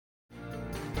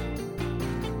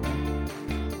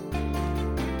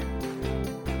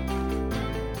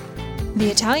The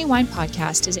Italian Wine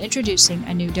Podcast is introducing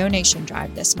a new donation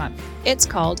drive this month. It's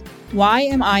called Why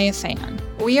Am I a Fan?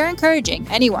 We are encouraging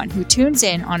anyone who tunes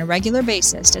in on a regular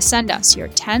basis to send us your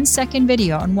 10-second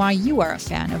video on why you are a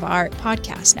fan of our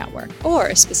podcast network or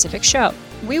a specific show.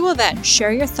 We will then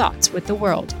share your thoughts with the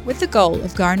world with the goal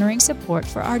of garnering support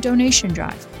for our donation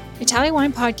drive. Italian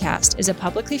Wine Podcast is a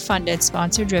publicly funded,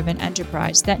 sponsor-driven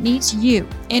enterprise that needs you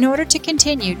in order to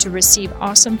continue to receive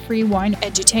awesome free wine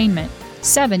edutainment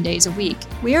 7 days a week.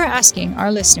 We are asking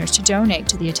our listeners to donate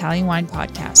to the Italian Wine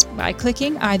Podcast by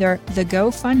clicking either the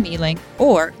GoFundMe link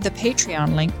or the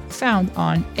Patreon link found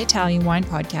on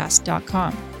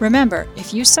ItalianWinePodcast.com. Remember,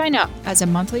 if you sign up as a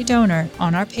monthly donor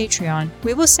on our Patreon,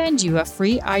 we will send you a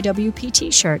free IWP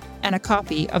t-shirt and a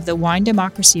copy of the Wine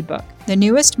Democracy book, the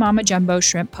newest Mama Jumbo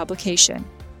Shrimp publication.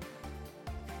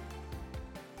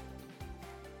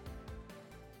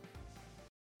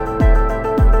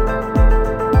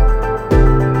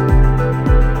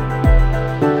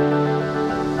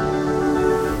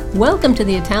 Welcome to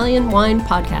the Italian Wine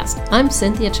Podcast. I'm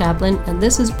Cynthia Chaplin, and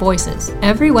this is Voices.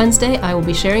 Every Wednesday, I will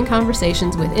be sharing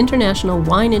conversations with international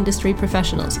wine industry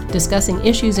professionals, discussing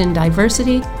issues in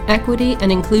diversity, equity,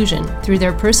 and inclusion through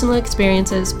their personal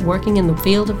experiences working in the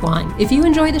field of wine. If you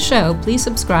enjoy the show, please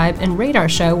subscribe and rate our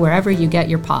show wherever you get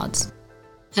your pods.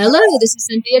 Hello, this is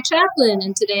Cynthia Chaplin,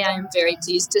 and today I am very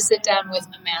pleased to sit down with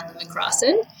Amanda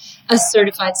McCrossan, a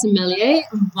certified sommelier,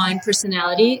 wine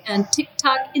personality, and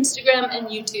TikTok, Instagram, and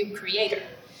YouTube creator.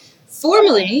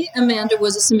 Formerly, Amanda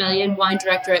was a sommelier and wine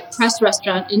director at Press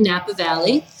Restaurant in Napa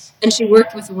Valley, and she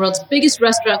worked with the world's biggest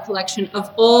restaurant collection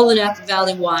of all the Napa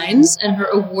Valley wines, and her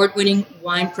award-winning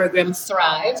wine program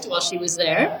thrived while she was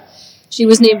there. She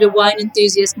was named a Wine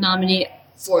Enthusiast nominee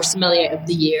for Sommelier of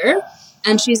the Year,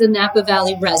 and she's a Napa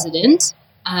Valley resident,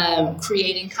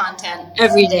 creating content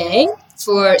every day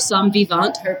for Somme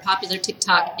Vivant, her popular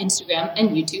TikTok, Instagram, and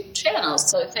YouTube channels.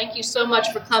 So thank you so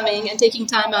much for coming and taking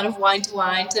time out of Wine to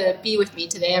Wine to be with me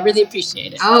today. I really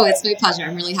appreciate it. Oh, it's my pleasure.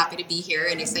 I'm really happy to be here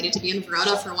and excited to be in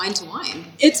Verona for Wine to Wine.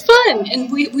 It's fun,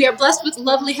 and we are blessed with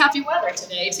lovely, happy weather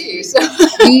today, too. So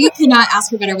we could not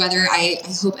ask for better weather. I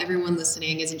hope everyone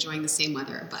listening is enjoying the same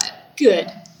weather. But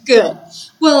Good.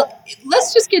 Well,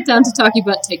 let's just get down to talking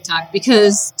about TikTok,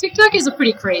 because TikTok is a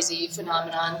pretty crazy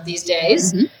phenomenon these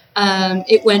days. Mm-hmm.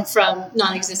 It went from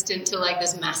non-existent to like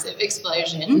this massive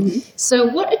explosion. Mm-hmm. So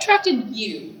what attracted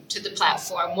you to the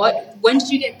platform? When did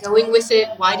you get going with it?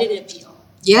 Why did it appeal?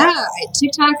 Yeah,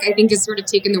 TikTok, I think, has sort of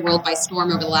taken the world by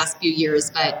storm over the last few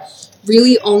years, but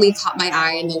really only caught my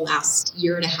eye in the last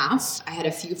year and a half. I had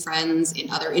a few friends in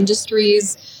other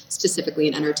industries, specifically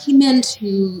in entertainment,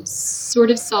 who sort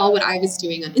of saw what I was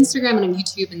doing on Instagram and on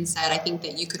YouTube and said, I think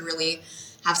that you could really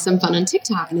have some fun on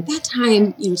TikTok. And at that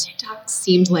time, TikTok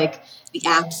seemed like the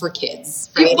app for kids,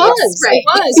 right? It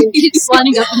was. And kids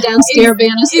sliding up and down stair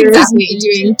banisters. Exactly.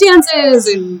 Doing dances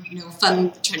and,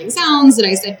 fun trending sounds. And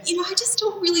I said, I just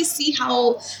don't really see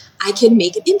how I can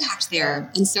make an impact there.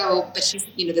 And so, but she's,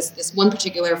 this one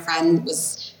particular friend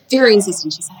was very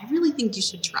insistent. She said, I really think you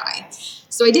should try.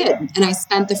 So I did. And I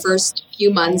spent the first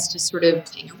few months just sort of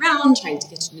playing around, trying to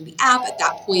get into the app. At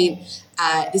that point,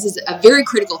 this is a very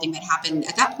critical thing that happened.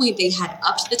 At that point, they had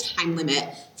upped the time limit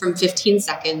from 15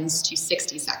 seconds to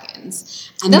 60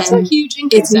 seconds. And that's a huge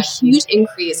increase. It's a huge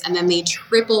increase. And then they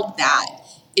tripled that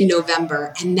in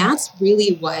November. And that's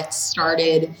really what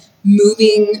started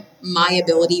moving my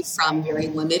ability from very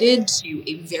limited to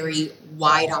a very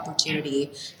wide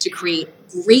opportunity to create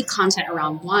great content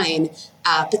around wine,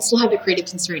 but still have the creative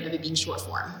constraint of it being short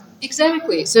form.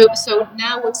 Exactly. So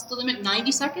now what's the limit?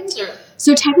 90 seconds?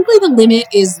 So technically the limit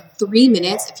is 3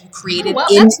 minutes if you create it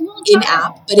in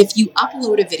app. But if you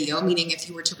upload a video, meaning if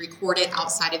you were to record it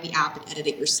outside of the app and edit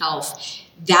it yourself,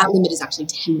 that limit is actually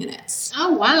 10 minutes.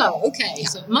 Oh, wow. Okay. Yeah.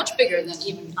 So much bigger than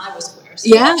even I was aware.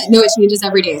 So. Yeah. No, it changes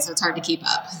every day, so it's hard to keep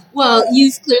up. Well,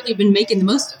 you've clearly been making the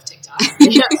most of TikTok.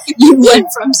 You went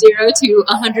from 0 to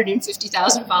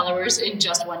 150,000 followers in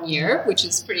just 1 year, which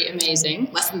is pretty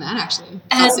amazing. Less than that, actually.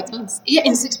 And 6 months. Yeah,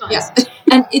 in 6 months. Yeah.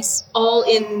 And it's all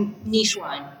in niche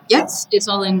wine. Yes. It's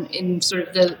all in sort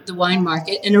of the wine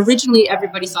market. And originally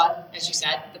everybody thought, as you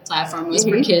said, the platform was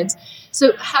for kids.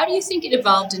 So how do you think it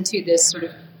evolved into this sort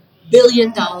of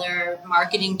billion-dollar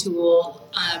marketing tool?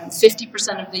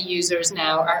 50% of the users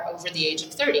now are over the age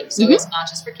of 30. So it's not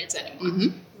just for kids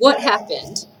anymore. What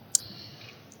happened?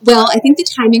 Well, I think the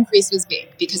time increase was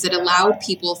big because it allowed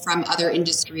people from other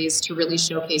industries to really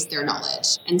showcase their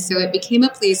knowledge. And so it became a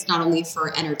place not only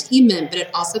for entertainment, but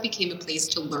it also became a place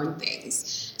to learn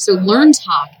things. So Learn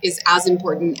Talk is as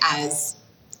important as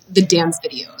the dance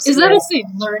videos. Is that a thing?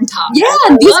 Learn top. Yeah,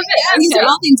 these are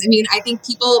all things. I mean, I think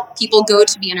people go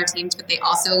to be entertained, but they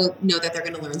also know that they're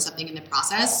going to learn something in the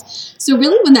process. So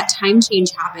really, when that time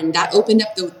change happened, that opened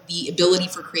up the ability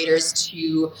for creators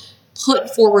to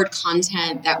put forward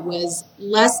content that was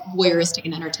less voyeuristic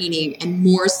and entertaining and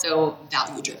more so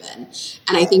value driven.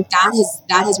 And I think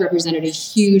that has represented a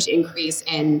huge increase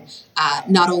in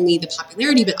not only the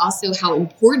popularity, but also how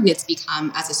important it's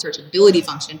become as a searchability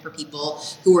function for people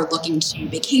who are looking to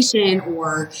vacation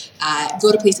or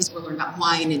go to places or learn about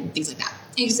wine and things like that.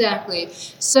 Exactly.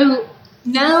 So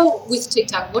now with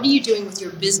TikTok, what are you doing with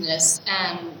your business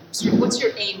and sort of what's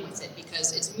your aim with it?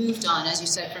 Because it's moved on, as you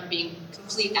said, from being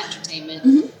complete entertainment.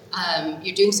 Mm-hmm.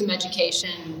 You're doing some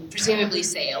education, presumably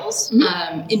sales,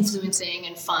 influencing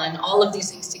and fun, all of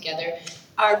these things together.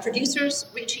 Are producers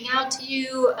reaching out to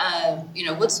you?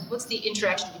 What's the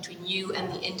interaction between you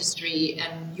and the industry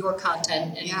and your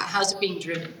content, and how's it being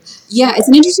driven? Yeah, it's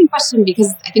an interesting question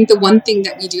because I think the one thing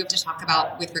that we do have to talk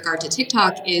about with regard to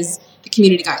TikTok is the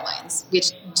community guidelines,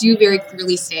 which do very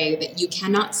clearly say that you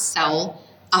cannot sell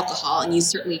alcohol and you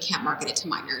certainly can't market it to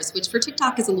minors, which for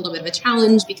TikTok is a little bit of a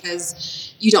challenge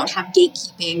because you don't have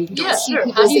gatekeeping. You don't see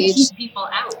How do you keep people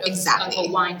out of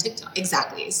a wine TikTok?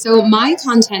 Exactly. So my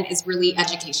content is really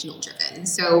educational driven.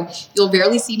 So you'll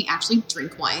rarely see me actually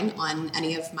drink wine on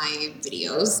any of my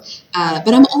videos,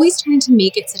 but I'm always trying to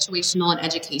make it situational and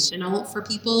educational for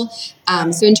people.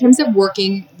 So in terms of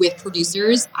working with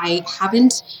producers, I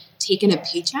haven't taken a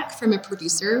paycheck from a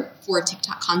producer for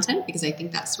TikTok content because I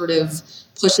think that sort of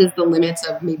pushes the limits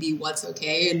of maybe what's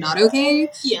okay and not okay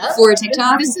for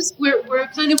TikTok. We're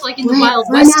kind of like in the Wild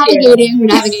West. We're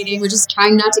navigating. We're just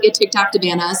trying not to get TikTok to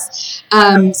ban us.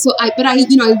 I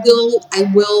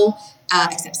will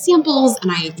accept samples,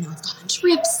 and I've gone on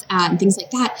trips and things like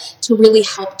that to really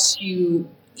help to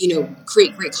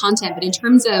create great content. But in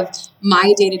terms of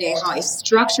my day-to-day, how I've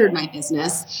structured my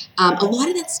business, a lot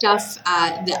of that stuff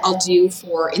that I'll do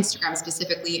for Instagram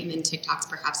specifically, and then TikTok's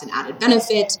perhaps an added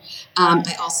benefit.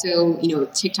 I also,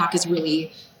 TikTok has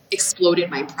really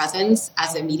exploded my presence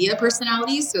as a media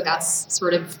personality. So that's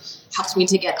sort of helped me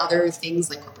to get other things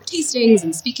like corporate tastings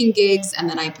and speaking gigs. And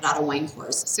then I put out a wine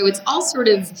course. So it's all sort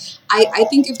of, I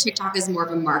think of TikTok as more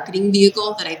of a marketing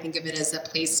vehicle than I think of it as a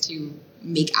place to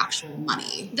make actual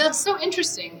money. That's so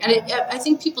interesting. And I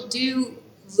think people do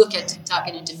look at TikTok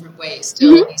in a different way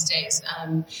still these days.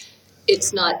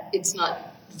 It's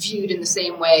not viewed in the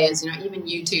same way as, even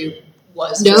YouTube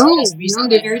was. No,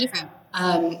 they're very different.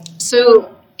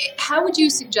 So how would you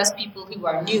suggest people who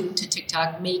are new to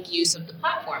TikTok make use of the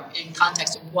platform in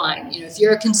context of wine? If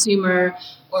you're a consumer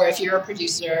or if you're a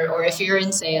producer or if you're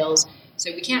in sales, so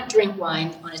we can't drink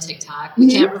wine on a TikTok. We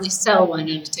can't really sell wine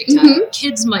on a TikTok.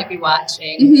 Kids might be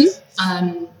watching.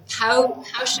 How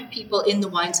should people in the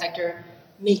wine sector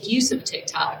make use of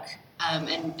TikTok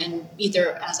and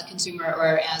either as a consumer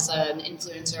or as an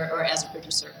influencer or as a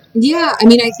producer? Yeah, I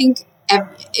mean, I think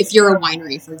if you're a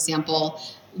winery, for example,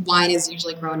 wine is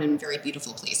usually grown in very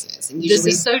beautiful places. And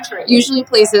usually, this is so true. Usually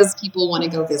places people want to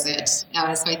go visit. So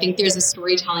I think there's a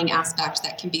storytelling aspect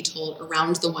that can be told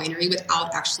around the winery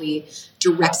without actually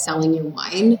direct selling your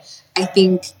wine. I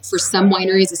think for some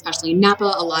wineries, especially in Napa,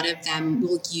 a lot of them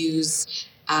will use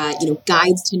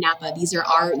guides to Napa. These are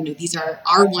our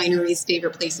winery's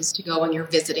favorite places to go when you're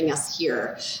visiting us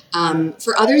here.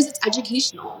 For others, it's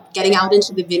educational, getting out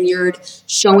into the vineyard,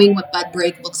 showing what bud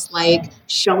break looks like,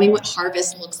 showing what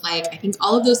harvest looks like. I think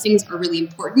all of those things are really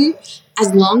important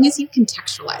as long as you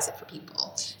contextualize it for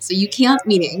people. So you can't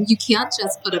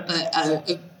just put up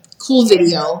a cool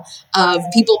video of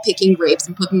people picking grapes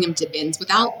and putting them to bins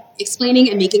without explaining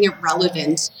and making it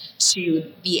relevant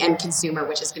to the end consumer,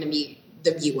 which is going to be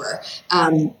the viewer.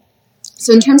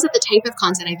 So in terms of the type of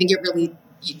content, I think it really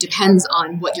depends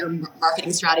on what your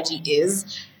marketing strategy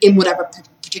is in whatever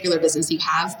particular business you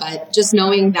have. But just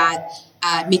knowing that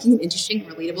making it interesting,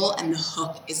 relatable, and the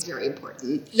hook is very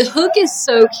important. The hook is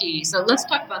so key. So let's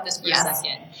talk about this for a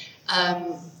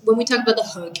second. When we talk about the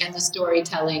hook and the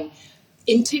storytelling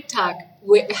in TikTok,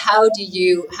 how do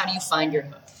you find your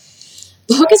hook?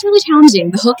 The hook is really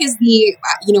challenging. The hook is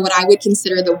what I would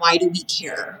consider the why do we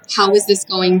care? How is this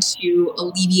going to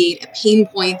alleviate a pain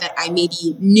point that I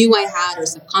maybe knew I had or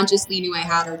subconsciously knew I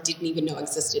had or didn't even know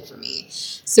existed for me?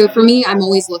 So for me, I'm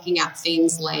always looking at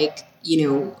things like,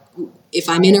 if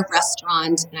I'm in a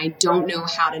restaurant and I don't know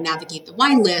how to navigate the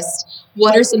wine list,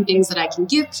 what are some things that I can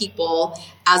give people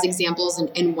as examples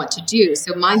and what to do?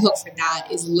 So my hook for that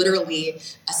is literally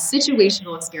a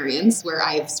situational experience where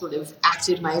I've sort of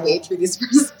acted my way through these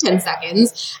first 10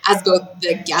 seconds as both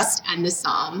the guest and the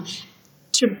som,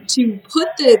 to put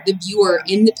the viewer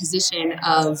in the position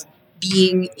of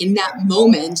being in that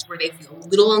moment where they feel a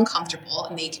little uncomfortable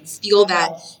and they can feel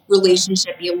that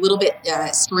relationship be a little bit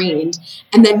strained,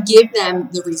 and then give them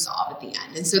the resolve at the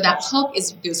end. And so that hook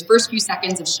is those first few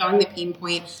seconds of showing the pain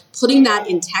point, putting that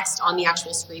in text on the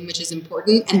actual screen, which is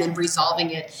important, and then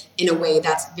resolving it in a way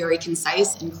that's very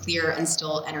concise and clear and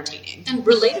still entertaining. And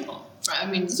relatable. I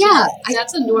mean, yeah,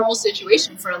 that's a normal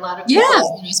situation for a lot of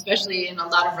people, especially in a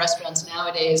lot of restaurants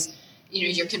nowadays.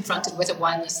 You're confronted with a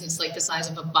wine list that's like the size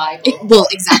of a Bible. Well,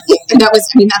 exactly. And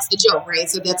that's the joke, right?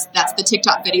 So that's the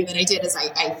TikTok video that I did is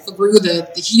I threw the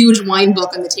huge wine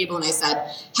book on the table and I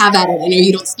said, have at it. I know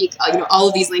you don't speak, all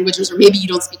of these languages, or maybe you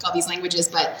don't speak all these languages,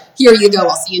 but here you go. I'll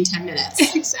see you in 10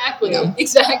 minutes. Exactly.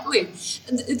 Exactly.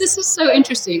 And this is so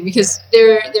interesting because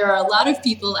there are a lot of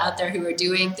people out there who are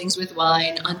doing things with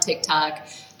wine on TikTok,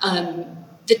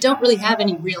 that don't really have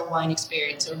any real wine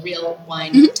experience or real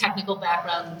wine technical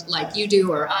background like you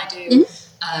do or I do,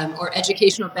 or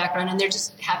educational background, and they're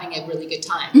just having a really good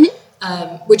time,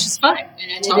 which is fine,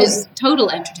 and it is total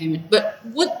entertainment. But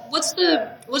what's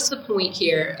the point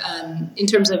here in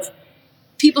terms of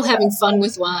people having fun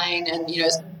with wine and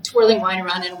twirling wine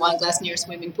around in a wine glass near a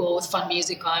swimming pool with fun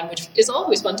music on, which is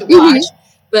always fun to watch,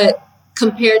 but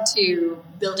compared to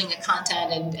building a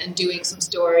content and doing some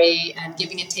story and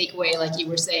giving a takeaway, like you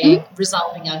were saying,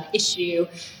 resolving an issue,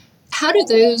 how do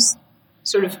those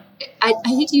sort of, I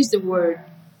hate to use the word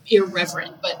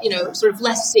irreverent, but, sort of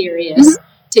less serious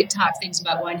TikTok things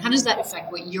about wine, how does that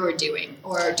affect what you're doing?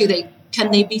 Or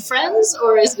can they be friends,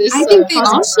 or is this? I think they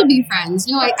all should be friends.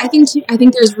 No, I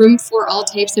think there's room for all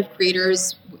types of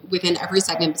creators within every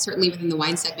segment, but certainly within the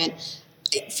wine segment.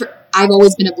 I've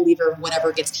always been a believer of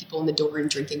whatever gets people in the door and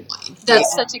drinking wine.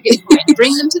 That's such a good point.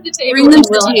 Bring them to the table. Bring them to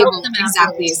the table.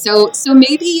 Exactly. So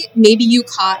maybe you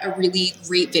caught a really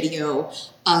great video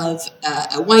of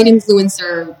a wine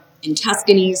influencer in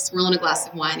Tuscany swirling a glass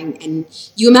of wine, and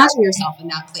you imagine yourself in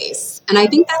that place. And I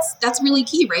think that's really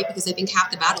key, right? Because I think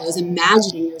half the battle is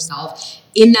imagining yourself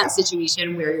in that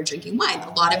situation where you're drinking wine. A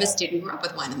lot of us didn't grow up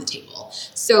with wine on the table.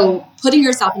 So putting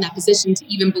yourself in that position to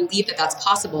even believe that that's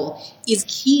possible is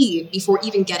key before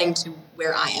even getting to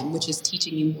where I am, which is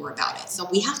teaching you more about it. So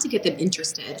we have to get them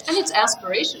interested. And it's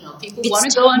aspirational. People want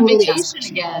to go on vacation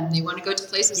again. They want to go to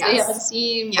places they haven't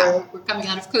seen. Yeah. We're coming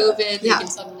out of COVID. They can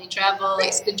suddenly travel. Right.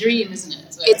 It's the dream, isn't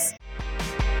it? So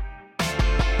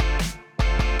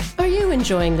Are you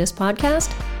enjoying this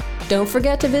podcast? Don't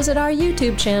forget to visit our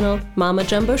YouTube channel, Mama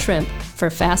Jumbo Shrimp, for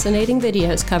fascinating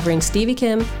videos covering Stevie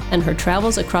Kim and her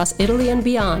travels across Italy and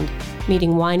beyond,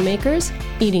 meeting winemakers,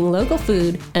 eating local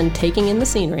food, and taking in the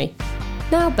scenery.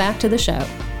 Now back to the show.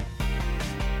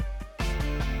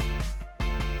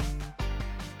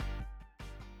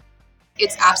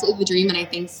 It's absolutely the dream, and I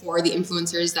think for the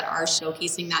influencers that are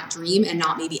showcasing that dream and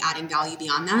not maybe adding value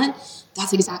beyond that,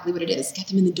 that's exactly what it is. Get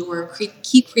them in the door,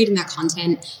 keep creating that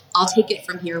content. I'll take it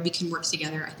from here. We can work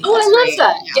together. I think I love great.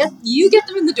 that. Yeah. You get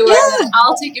them in the door, and then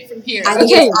I'll take it from here. I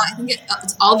think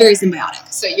it's all very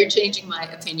symbiotic. So you're changing my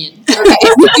opinion. Okay.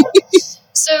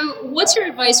 So what's your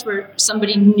advice for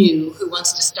somebody new who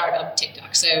wants to start up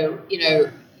TikTok? So,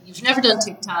 you've never done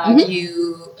TikTok.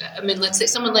 Let's say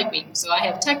someone like me. So I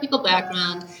have a technical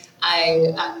background.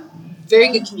 I'm a very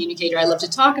good communicator. I love to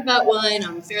talk about wine.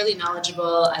 I'm fairly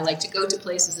knowledgeable. I like to go to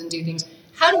places and do things.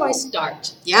 How do I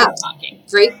start talking?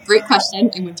 Great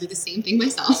question. I went through the same thing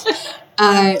myself.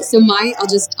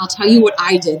 I'll tell you what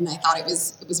I did, and I thought it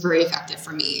was very effective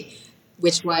for me,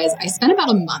 which was I spent about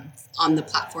a month on the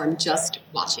platform just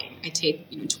watching. I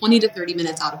take 20 to 30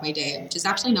 minutes out of my day, which is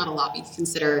actually not a lot if you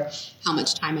consider how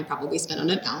much time I probably spend on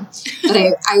it now. But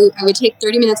I would take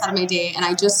 30 minutes out of my day and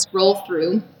I just scroll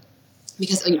through,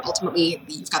 because ultimately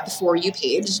you've got the For You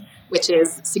page, which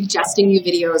is suggesting you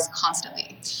videos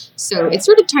constantly. So it's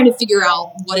sort of trying to figure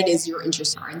out what it is your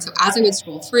interests are. And so as I would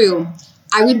scroll through,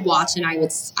 I would watch and I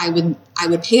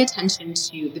would pay attention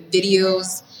to the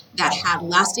videos that had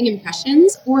lasting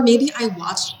impressions, or maybe I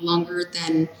watched longer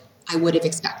than I would have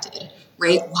expected,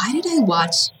 right? Why did I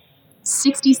watch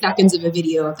 60 seconds of a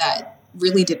video that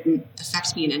really didn't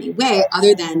affect me in any way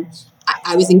other than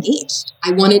I was engaged?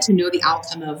 I wanted to know the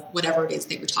outcome of whatever it is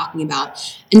they were talking about.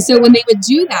 And so when they would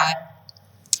do that,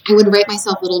 I would write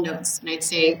myself little notes, and I'd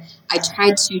say I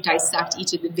tried to dissect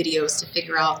each of the videos to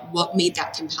figure out what made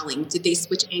that compelling. Did they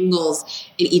switch angles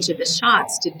in each of the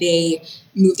shots? Did they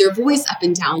move their voice up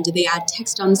and down? Did they add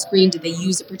text on screen? Did they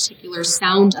use a particular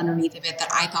sound underneath of it that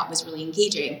I thought was really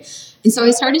engaging? And so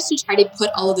I started to try to put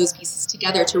all of those pieces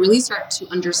together to really start to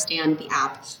understand the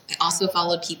app. I also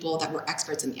followed people that were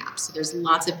experts in the app. So there's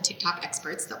lots of TikTok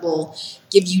experts that will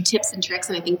give you tips and tricks,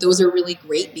 and I think those are really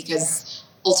great because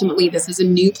ultimately this is a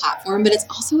new platform, but it's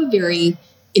also a very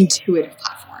intuitive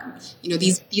platform.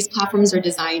 These platforms are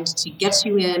designed to get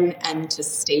you in and to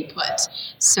stay put.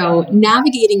 So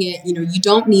navigating it, you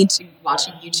don't need to watch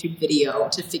a YouTube video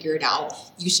to figure it out.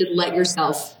 You should let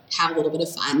yourself have a little bit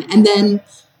of fun. And then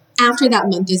after that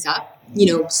month is up,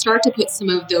 start to put some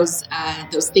of those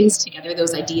things together,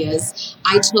 those ideas.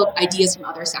 I took ideas from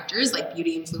other sectors like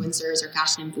beauty influencers or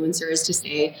fashion influencers to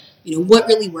say, what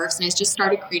really works. And I just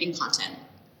started creating content.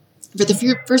 For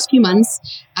the first few months,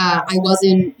 I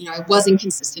wasn't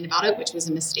consistent about it, which was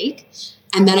a mistake.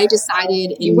 And then I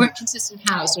decided you weren't consistent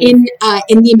how? In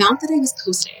the amount that I was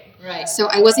posting. Right. So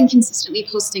I wasn't consistently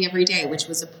posting every day, which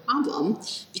was a problem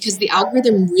because the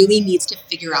algorithm really needs to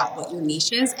figure out what your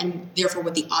niche is and therefore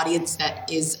what the audience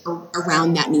that is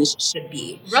around that niche should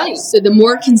be. Right. So the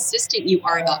more consistent you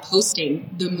are about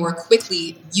posting, the more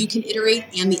quickly you can iterate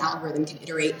and the algorithm can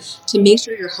iterate to make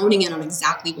sure you're honing in on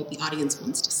exactly what the audience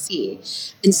wants to see.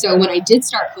 And so when I did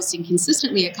start posting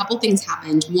consistently, a couple things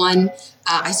happened. One,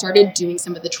 I started doing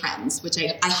some of the trends, which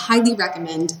I highly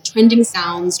recommend. Trending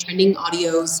sounds, trending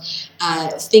audios,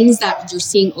 things that you're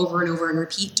seeing over and over and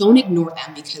repeat. Don't ignore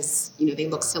them because, they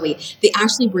look silly. They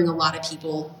actually bring a lot of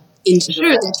people into the Sure,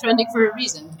 they're trending for a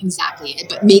reason. Exactly,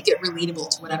 but make it relatable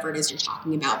to whatever it is you're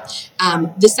talking about.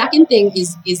 The second thing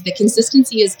is the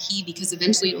consistency is key because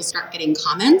eventually you'll start getting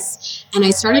comments. And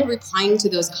I started replying to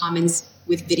those comments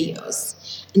with videos.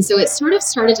 And so it sort of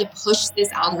started to push this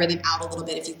algorithm out a little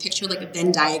bit. If you picture like a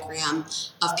Venn diagram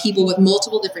of people with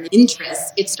multiple different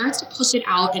interests, it starts to push it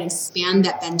out and expand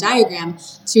that Venn diagram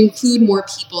to include more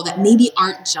people that maybe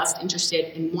aren't just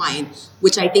interested in wine,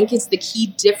 which I think is the key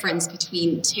difference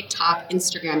between TikTok,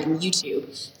 Instagram, and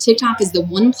YouTube. TikTok is the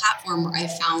one platform where I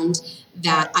found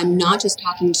that I'm not just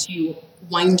talking to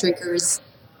wine drinkers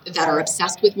that are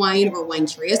obsessed with wine or wine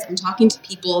curious. I'm talking to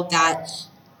people that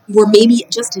were maybe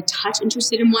just a touch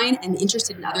interested in wine and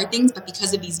interested in other things, but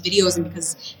because of these videos and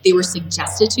because they were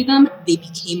suggested to them, they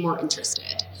became more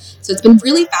interested. So it's been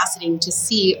really fascinating to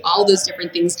see all those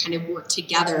different things kind of work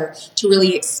together to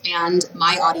really expand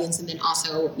my audience and then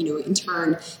also, in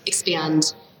turn,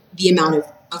 expand the amount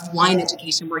of wine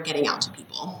education we're getting out to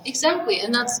people. Exactly.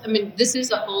 And this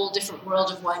is a whole different world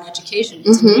of wine education.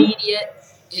 It's immediate.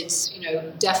 It's,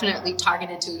 definitely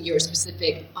targeted to your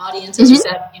specific audience. As you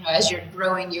said, as you're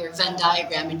growing your Venn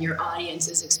diagram and your audience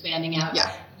is expanding out,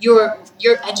 you're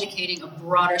educating a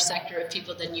broader sector of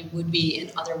people than you would be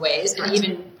in other ways, and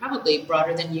even probably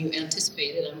broader than you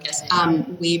anticipated, I'm guessing.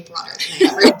 Way broader than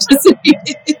I ever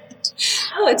anticipated.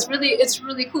 Oh, it's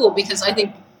really cool because I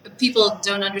think people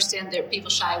don't understand that people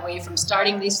shy away from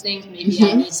starting these things. Maybe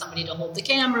I need somebody to hold the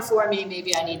camera for me.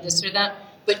 Maybe I need this or that.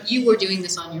 But you were doing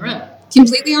this on your own.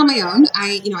 Completely on my own.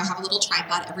 I have a little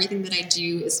tripod. Everything that I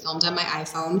do is filmed on my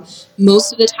iPhone.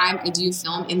 Most of the time I do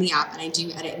film in the app and I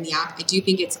do edit in the app. I do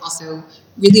think it's also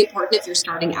really important if you're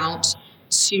starting out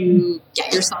to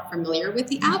get yourself familiar with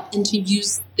the app and to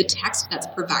use the text that's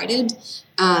provided.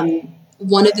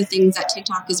 One of the things that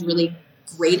TikTok is really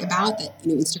great about that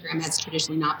Instagram has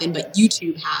traditionally not been, but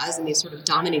YouTube has, and they've sort of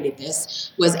dominated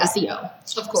this, was SEO.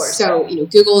 Of course. So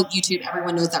Google, YouTube,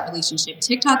 everyone knows that relationship.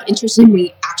 TikTok,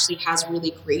 interestingly, actually has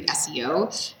really great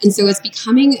SEO, and so it's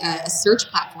becoming a search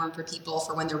platform for people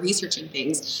for when they're researching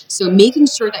things. So making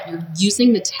sure that you're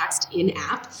using the text in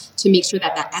app to make sure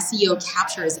that that SEO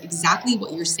captures exactly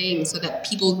what you're saying, so that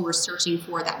people who are searching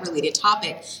for that related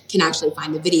topic can actually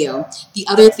find the video. The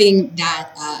other thing that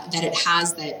it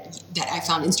has that I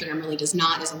found Instagram really does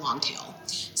not is a long tail.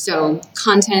 So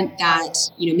content that,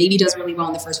 maybe does really well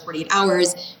in the first 48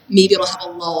 hours, maybe it'll have a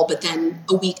lull, but then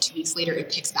a week, 2 weeks later,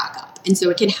 it picks back up. And so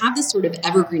it can have this sort of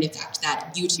evergreen effect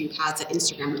that YouTube has that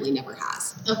Instagram really never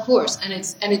has. Of course. And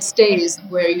it stays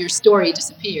where your story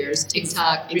disappears.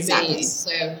 TikTok Exactly.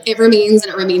 So it remains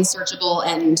searchable.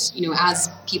 And, as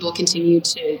people continue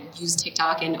to use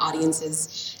TikTok and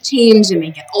audiences change and they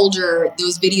get older,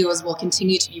 those videos will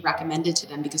continue to be recommended to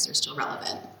them because they're still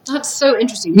relevant. That's so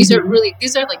interesting. These are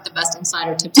like the best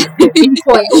insider tips I've been in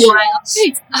quite a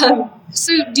while.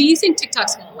 So do you think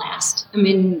TikTok's going to last?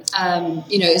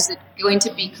 Is it going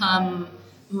to become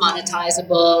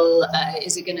monetizable?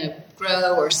 Is it going to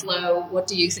grow or slow? What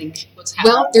do you think? What's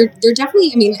happening? Well, they're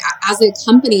definitely, as a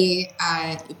company,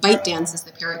 ByteDance is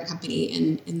the parent company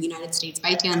in the United States.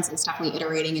 ByteDance is definitely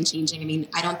iterating and changing.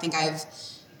 I don't think I've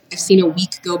seen a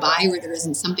week go by where there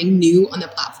isn't something new on the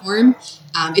platform.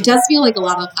 It does feel like a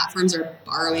lot of the platforms are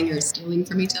borrowing or stealing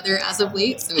from each other as of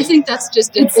late. So I think that's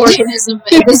just an organism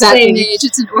in this day and age.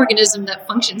 It's an organism that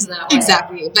functions that way.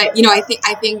 Exactly. But,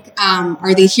 I think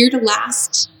are they here to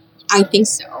last? I think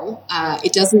so.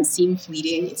 It doesn't seem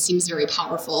fleeting. It seems very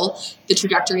powerful. The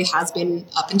trajectory has been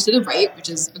up and to the right, which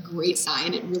is a great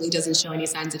sign. It really doesn't show any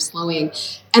signs of slowing.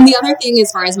 And the other thing,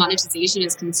 as far as monetization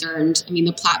is concerned, I mean,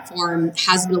 the platform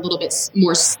has been a little bit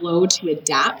more slow to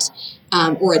adapt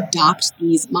or adopt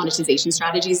these monetization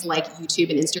strategies like YouTube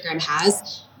and Instagram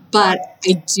has. But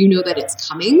I do know that it's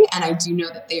coming, and I do know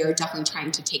that they are definitely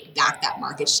trying to take back that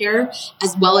market share,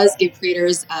 as well as give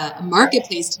creators a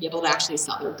marketplace to be able to actually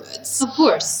sell their goods. Of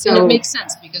course. So, and it makes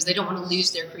sense because they don't want to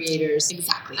lose their creators.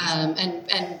 Exactly. And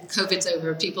COVID's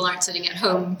over. People aren't sitting at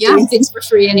home doing things for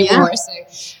free anymore. Yeah.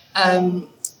 So,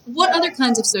 what other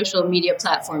kinds of social media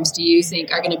platforms do you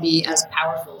think are going to be as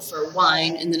powerful for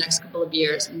wine in the next couple of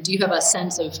years? And do you have a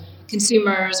sense of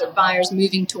consumers or buyers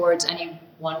moving towards any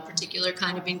one particular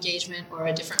kind of engagement or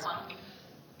a different one?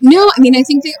 No, I mean, I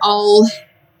think they all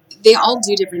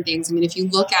do different things. I mean, if you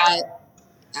look at,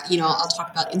 I'll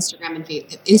talk about Instagram,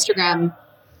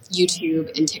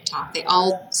 YouTube, and TikTok. They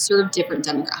all serve different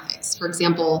demographics. For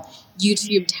example,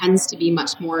 YouTube tends to be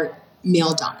much more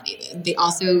male dominated. They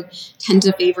also tend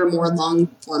to favor more long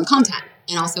form content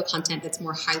and also content that's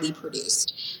more highly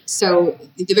produced. So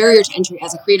the barrier to entry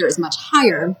as a creator is much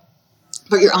higher,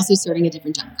 but you're also serving a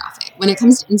different demographic. When it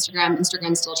comes to Instagram's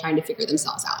still trying to figure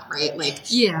themselves out, right? Like,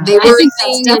 they were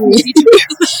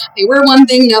they were one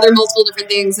thing, now they're multiple different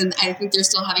things, and I think they're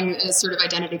still having a sort of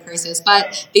identity crisis,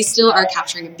 but they still are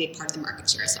capturing a big part of the market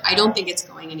share. So I don't think it's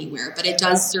going anywhere, but it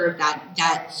does serve that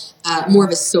more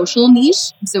of a social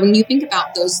niche. So when you think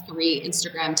about those three,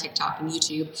 Instagram, TikTok, and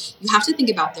YouTube, you have to think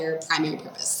about their primary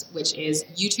purpose, which is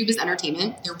YouTube is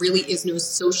entertainment. There really is no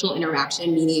social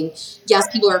interaction, meaning, yes,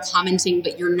 people are commenting,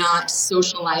 but you're not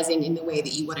socializing in the way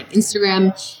that you would on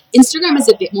Instagram. Instagram is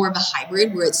a bit more of a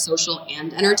hybrid where it's social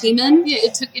and entertainment. Yeah,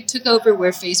 it took over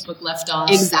where Facebook left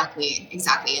off. Exactly. And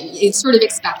it's sort of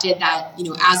expected that,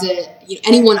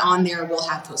 anyone on there will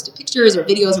have posted pictures or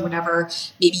videos or whatever.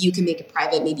 Maybe you can make it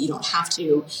private, maybe you don't have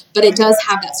to, but it does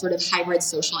have that sort of hybrid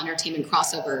social entertainment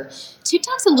crossover.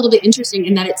 TikTok's a little bit interesting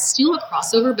in that it's still a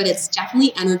crossover, but it's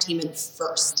definitely entertainment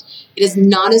first. It is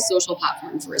not a social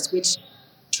platform first, which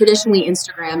traditionally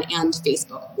Instagram and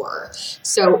Facebook were.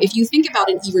 So if you think about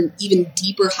an even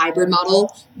deeper hybrid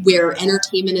model where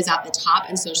entertainment is at the top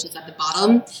and social is at the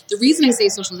bottom, the reason I say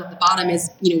social is at the bottom is,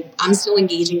 I'm still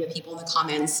engaging with people in the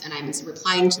comments and I'm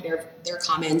replying to their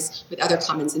comments with other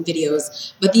comments and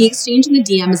videos, but the exchange in the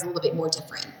DM is a little bit more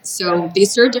different. So they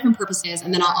serve different purposes.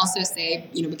 And then I'll also say,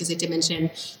 because I did mention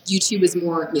YouTube is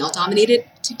more male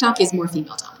dominated, TikTok is more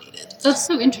female dominated. That's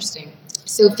so interesting.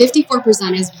 So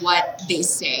 54% is what they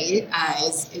say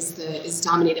is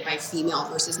dominated by female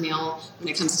versus male when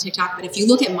it comes to TikTok. But if you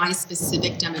look at my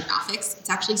specific demographics, it's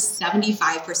actually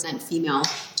 75% female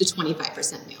to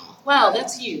 25% male. Wow,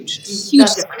 that's huge. Huge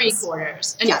that's difference.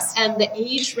 3/4. Yes. And the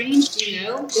age range, do you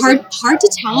know? Hard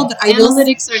to tell, but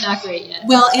analytics are not great yet.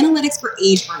 Well, analytics for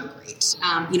age aren't great.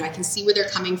 I can see where they're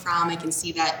coming from. I can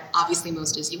see that obviously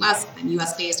most is US. I'm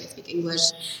US based. I speak English.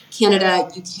 Canada,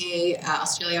 UK,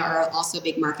 Australia are also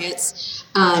big markets.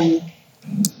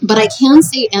 But I can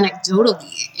say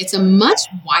anecdotally, it's a much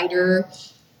wider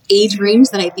age range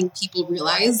than I think people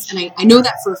realize, and I know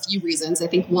that for a few reasons. I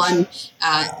think one,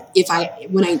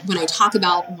 when I talk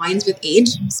about wines with age,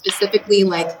 specifically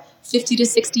like 50 to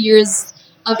 60 years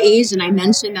of age, and I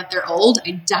mention that they're old,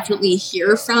 I definitely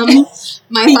hear from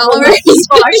my followers.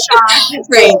 People are shocked.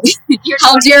 Right.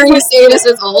 How dare you say this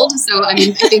is old? So, I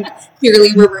think clearly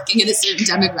we're working in a certain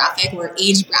demographic or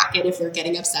age bracket if they're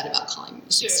getting upset about calling me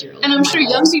a 6-year-old. And I'm sure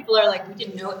young people are like, we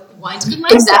didn't know wine's good like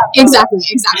that. Exactly.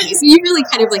 So you really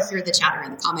kind of hear the chatter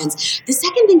in the comments. The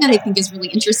second thing that I think is really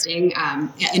interesting, and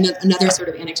another sort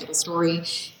of anecdotal story,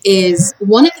 is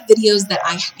one of the videos that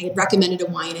I had recommended a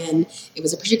wine in. It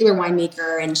was a particular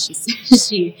winemaker, and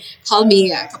she called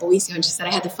me a couple weeks ago, and she said,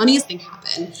 I had the funniest thing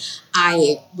happen.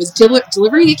 I was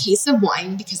delivering a case of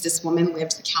wine because this woman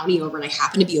lived the county over, and I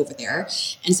happened to be over there.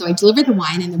 And so I delivered the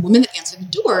wine, and the woman that answered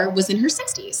the door was in her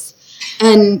 60s.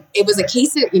 And it was a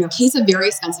case of very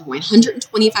expensive wine,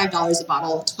 $125 a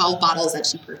bottle, 12 bottles that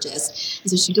she purchased.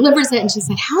 And so she delivers it, and she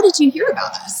said, how did you hear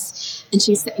about us? And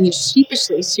she said,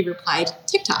 sheepishly, she replied,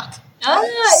 TikTok.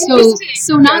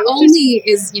 So not only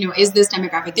is this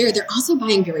demographic there, they're also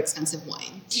buying very expensive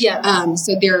wine. Yeah.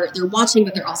 So they're watching,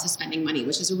 but they're also spending money,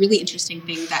 which is a really interesting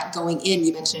thing that going in,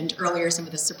 you mentioned earlier some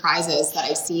of the surprises that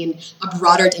I've seen, a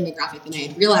broader demographic than I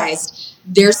had realized.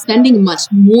 They're spending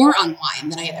much more on wine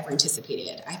than I had ever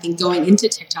anticipated. I think going into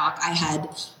TikTok, I had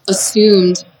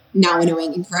assumed now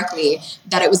knowing incorrectly,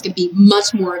 that it was going to be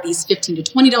much more of these $15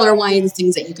 to $20 wines,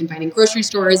 things that you can find in grocery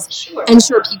stores. Sure. And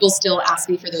sure, people still ask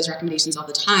me for those recommendations all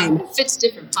the time. It fits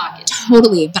different pockets.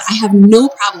 Totally. But I have no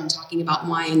problem talking about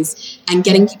wines and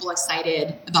getting people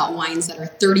excited about wines that are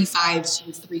 $35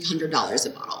 to $300 a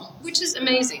bottle. Which is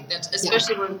amazing. That's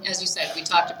especially when, as you said, we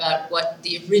talked about what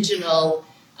the original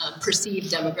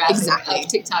perceived demographic of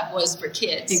TikTok was for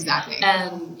kids. Exactly.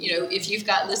 And, if you've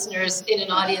got listeners in an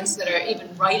audience that are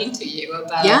even writing to you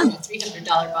about $300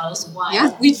 bottles of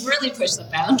wine, we've really pushed the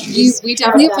boundaries. We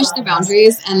definitely pushed the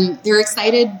boundaries, and they're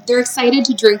excited. They're excited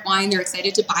to drink wine. They're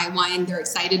excited to buy wine. They're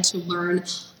excited to learn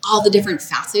all the different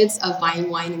facets of buying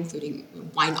wine, including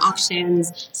wine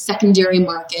auctions, secondary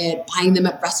market, buying them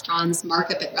at restaurants,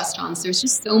 markup at restaurants. There's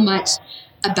just so much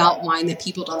about wine that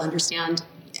people don't understand,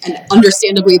 and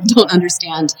understandably don't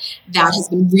understand, that has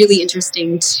been really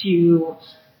interesting to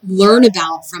learn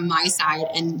about from my side,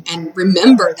 and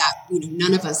remember that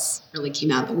none of us really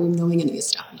came out of the womb knowing any of this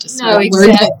stuff. We just learned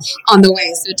it on the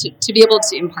way. So to be able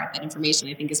to impart that information,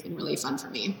 I think has been really fun for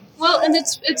me. Well, and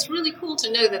it's really cool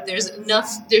to know that there's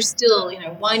still,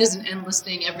 wine is an endless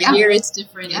thing. Every year it's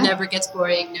different. It never gets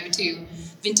boring. No two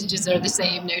vintages are the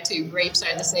same. No two grapes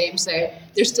are the same. So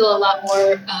there's still a lot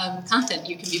more content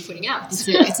you can be putting out.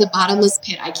 It's a bottomless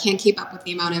pit. I can't keep up with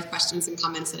the amount of questions and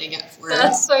comments that I get for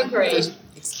That's so great.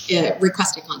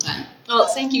 Requested content. Well,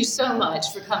 thank you so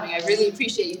much for coming. I really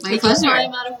appreciate you taking pleasure.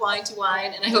 time out of Wine to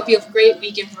Wine, and I hope you have a great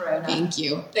week in Verona. Thank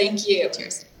you. Thank you.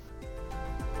 Cheers.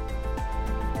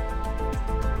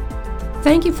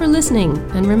 Thank you for listening,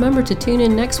 and remember to tune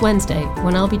in next Wednesday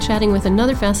when I'll be chatting with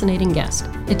another fascinating guest.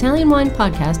 Italian Wine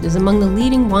Podcast is among the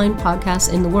leading wine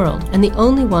podcasts in the world, and the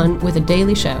only one with a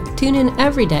daily show. Tune in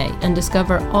every day and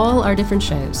discover all our different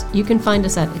shows. You can find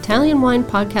us at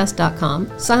ItalianWinePodcast.com,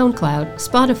 SoundCloud,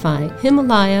 Spotify,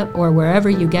 Himalaya, or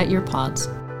wherever you get your pods.